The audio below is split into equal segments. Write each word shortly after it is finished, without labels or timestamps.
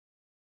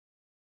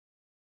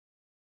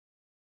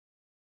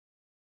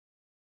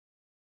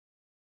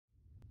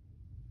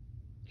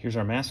Here's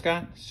our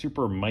mascot,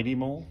 Super Mighty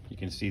Mole. You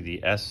can see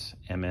the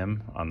SMM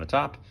on the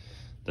top.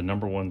 The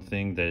number one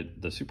thing that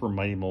the Super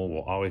Mighty Mole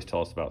will always tell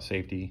us about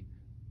safety,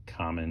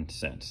 common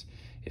sense.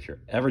 If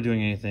you're ever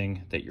doing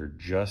anything that you're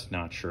just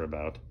not sure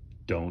about,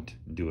 don't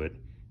do it.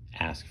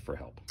 Ask for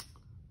help.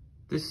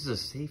 This is a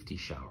safety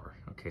shower.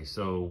 Okay,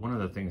 so one of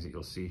the things that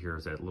you'll see here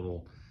is that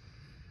little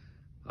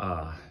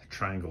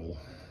triangle,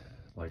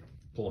 like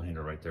pull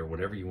handle right there.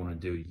 Whatever you want to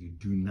do, you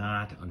do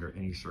not under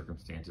any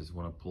circumstances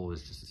want to pull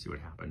this just to see what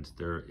happens.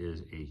 There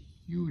is a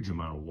huge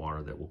amount of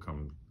water that will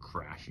come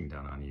crashing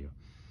down on you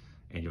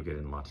and you'll get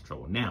in lots of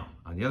trouble. Now,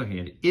 on the other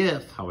hand,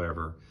 if,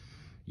 however,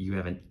 you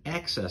have an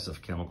excess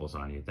of chemicals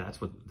on you,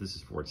 that's what this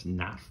is for. It's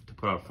not to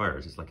put out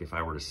fires. It's like if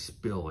I were to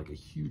spill like a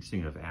huge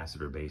thing of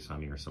acid or base on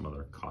me or some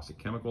other caustic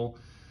chemical,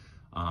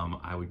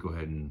 I would go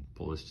ahead and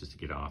pull this just to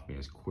get it off me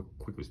as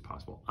quickly as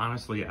possible.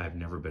 Honestly, I've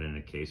never been in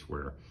a case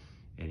where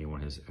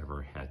anyone has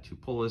ever had to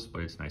pull this,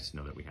 but it's nice to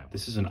know that we have.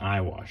 This is an eye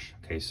wash.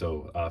 Okay,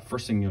 so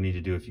first thing you'll need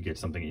to do if you get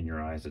something in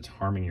your eyes that's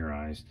harming your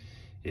eyes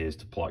is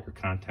to pull out your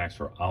contacts,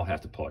 or I'll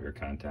have to pull out your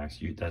contacts.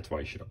 That's why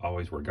you should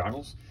always wear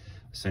goggles.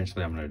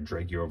 Essentially, I'm going to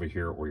drag you over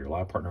here, or your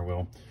lab partner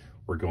will.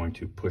 We're going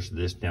to push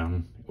this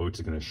down, which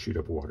is going to shoot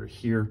up water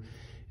here.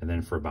 And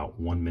then for about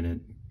 1 minute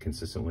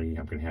consistently,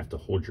 I'm going to have to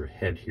hold your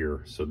head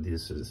here. So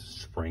this is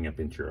spraying up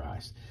into your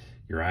eyes.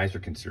 Your eyes are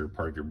considered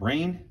part of your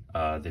brain.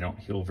 They don't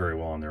heal very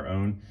well on their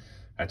own.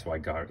 That's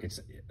why it's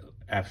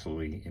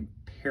absolutely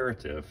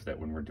imperative that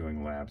when we're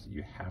doing labs,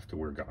 you have to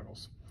wear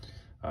goggles.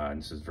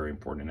 And this is very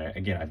important. And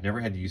again, I've never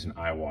had to use an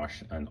eye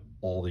wash in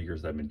all the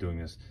years that I've been doing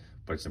this,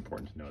 but it's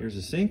important to know. Here's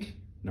a sink.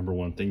 Number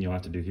one thing you'll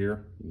have to do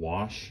here,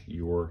 wash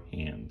your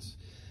hands.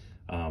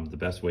 The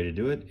best way to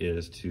do it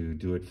is to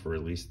do it for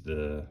at least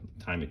the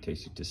time it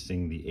takes you to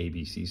sing the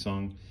ABC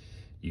song.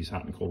 Use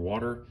hot and cold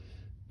water.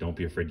 Don't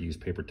be afraid to use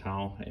paper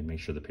towel, and make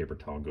sure the paper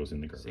towel goes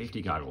in the garbage.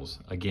 Safety goggles.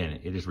 Again,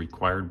 it is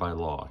required by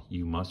law.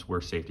 You must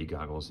wear safety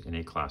goggles in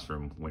a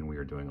classroom when we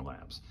are doing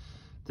labs.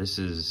 This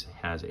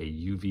has a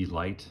UV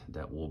light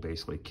that will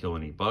basically kill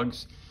any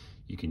bugs.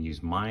 You can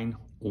use mine,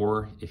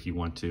 or if you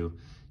want to,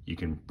 you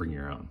can bring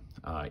your own.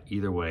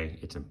 Either way,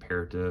 it's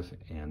imperative,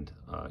 and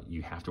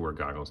you have to wear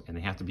goggles, and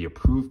they have to be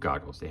approved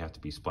goggles. They have to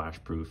be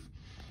splash proof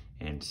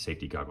and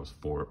safety goggles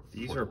for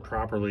these are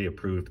properly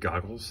approved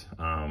goggles.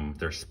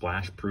 They're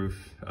splash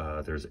proof.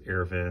 There's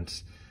air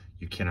vents.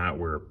 You cannot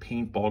wear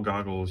paintball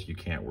goggles. You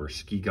can't wear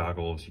ski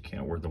goggles. You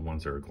can't wear the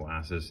ones that are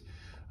glasses.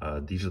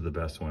 These are the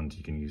best ones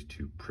you can use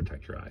to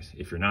protect your eyes.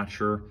 If you're not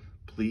sure,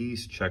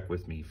 please check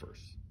with me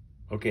first.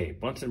 Okay,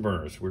 Bunsen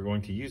burners, we're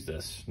going to use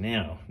this.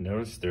 Now,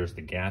 notice there's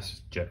the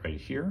gas jet right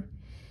here,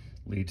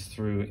 leads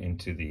through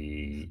into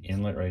the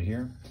inlet right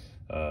here.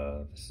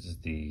 This is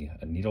the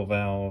needle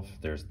valve.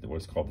 There's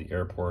what's called the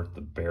air port,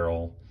 the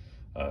barrel.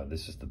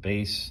 This is the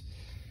base.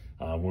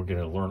 We're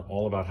gonna learn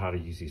all about how to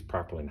use these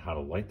properly and how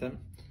to light them.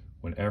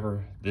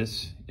 Whenever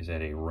this is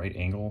at a right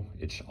angle,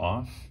 it's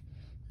off.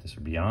 This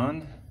would be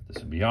on, this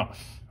would be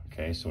off.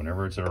 Okay, so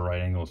whenever it's at a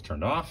right angle, it's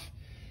turned off.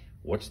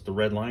 What's the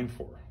red line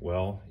for?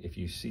 Well, if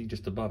you see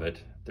just above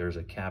it, there's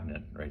a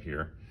cabinet right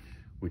here,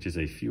 which is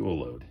a fuel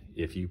load.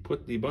 If you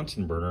put the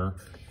Bunsen burner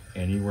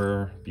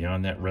anywhere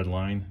beyond that red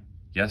line,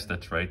 yes,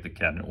 that's right, the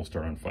cabinet will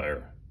start on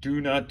fire. Do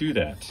not do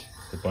that.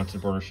 The Bunsen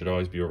burner should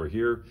always be over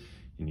here,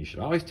 and you should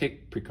always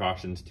take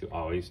precautions to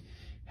always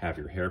have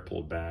your hair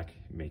pulled back,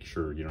 make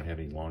sure you don't have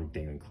any long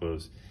dangling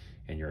clothes,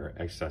 and you're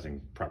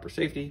exercising proper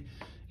safety.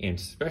 And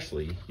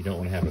especially, you don't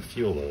want to have a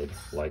fuel load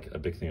like a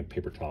big thing of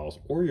paper towels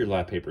or your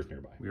lab papers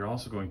nearby. We are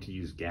also going to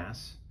use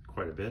gas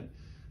quite a bit.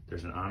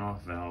 There's an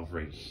on-off valve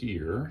right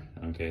here,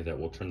 okay, that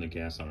will turn the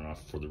gas on and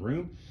off for the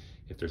room.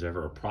 If there's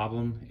ever a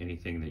problem,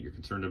 anything that you're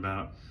concerned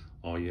about,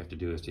 all you have to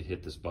do is to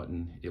hit this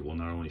button. It will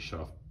not only shut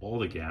off all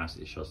the gas,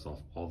 it shuts off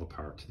all the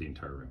power to the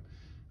entire room.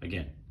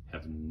 Again,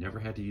 have never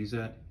had to use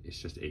that. It's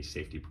just a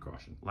safety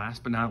precaution.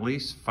 Last but not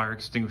least, fire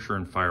extinguisher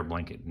and fire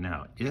blanket.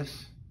 Now,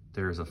 if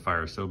there's a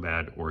fire so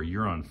bad or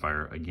you're on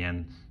fire,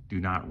 again,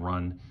 do not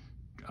run.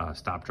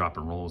 Stop, drop,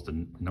 and roll is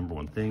the number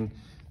one thing.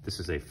 This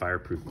is a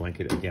fireproof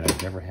blanket. Again,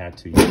 I've never had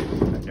to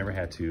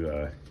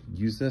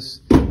use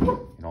this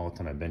in all the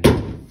time I've been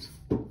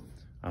here.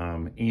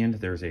 And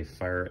there's a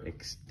fire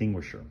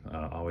extinguisher.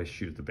 Always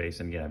shoot at the base.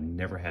 And again, I've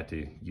never had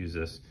to use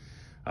this.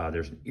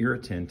 There's an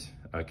irritant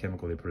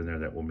chemical they put in there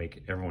that will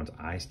make everyone's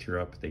eyes tear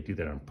up. They do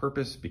that on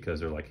purpose because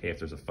they're like, hey, if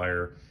there's a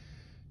fire,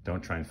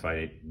 don't try and fight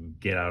it.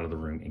 Get out of the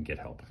room and get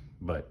help.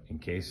 But in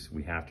case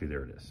we have to,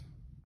 there it is.